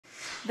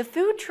The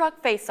food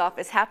truck face-off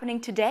is happening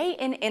today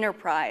in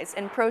Enterprise,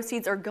 and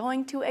proceeds are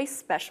going to a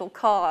special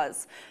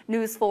cause.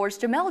 News 4's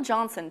Jamel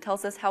Johnson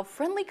tells us how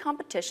friendly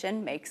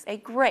competition makes a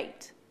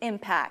great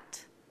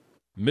impact.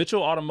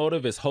 Mitchell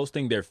Automotive is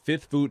hosting their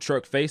 5th food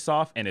truck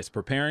face-off and is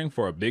preparing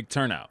for a big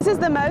turnout. This is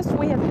the most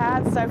we have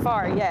had so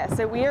far, yes.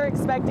 So we are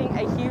expecting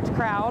a huge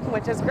crowd,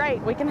 which is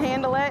great. We can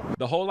handle it.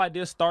 The whole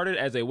idea started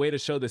as a way to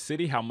show the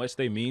city how much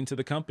they mean to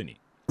the company.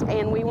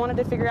 And we wanted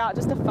to figure out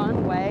just a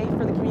fun way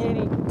for the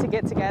community to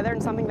get together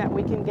and something that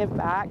we can give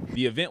back.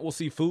 The event will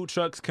see food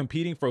trucks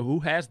competing for who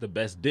has the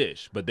best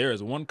dish, but there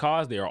is one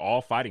cause they are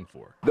all fighting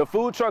for. The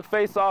food truck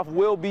face-off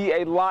will be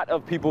a lot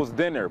of people's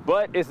dinner,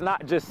 but it's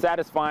not just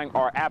satisfying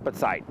our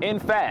appetite. In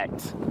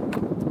fact,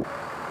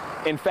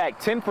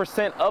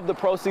 10% of the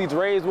proceeds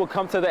raised will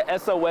come to the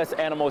SOS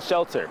Animal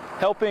Shelter,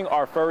 helping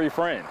our furry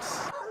friends.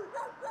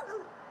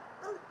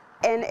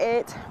 And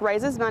it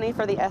raises money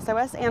for the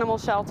SOS Animal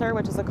Shelter,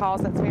 which is a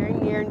cause that's very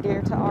near and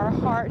dear to our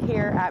heart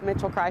here at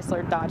Mitchell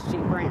Chrysler Dodge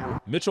Jeep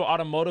Ram. Mitchell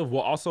Automotive will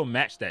also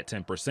match that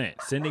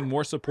 10%, sending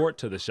more support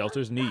to the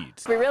shelter's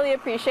needs. We really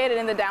appreciate it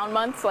in the down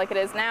months like it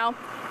is now,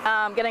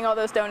 getting all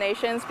those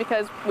donations,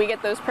 because we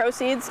get those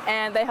proceeds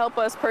and they help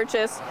us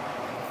purchase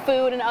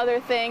food and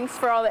other things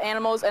for all the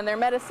animals and their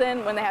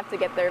medicine when they have to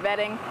get their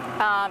vetting,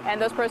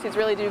 and those proceeds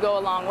really do go a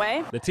long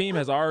way. The team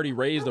has already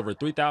raised over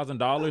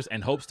 $3,000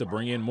 and hopes to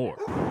bring in more.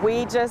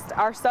 We just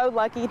are so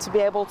lucky to be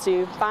able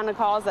to find a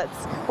cause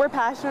we're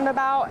passionate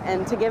about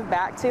and to give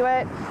back to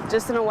it,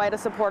 just in a way to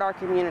support our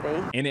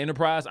community. In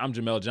Enterprise, I'm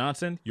Jamel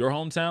Johnson, your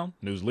hometown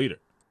news leader.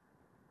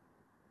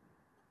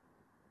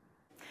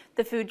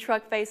 The food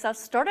truck face-off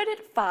started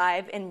at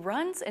 5 and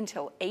runs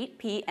until 8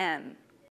 p.m.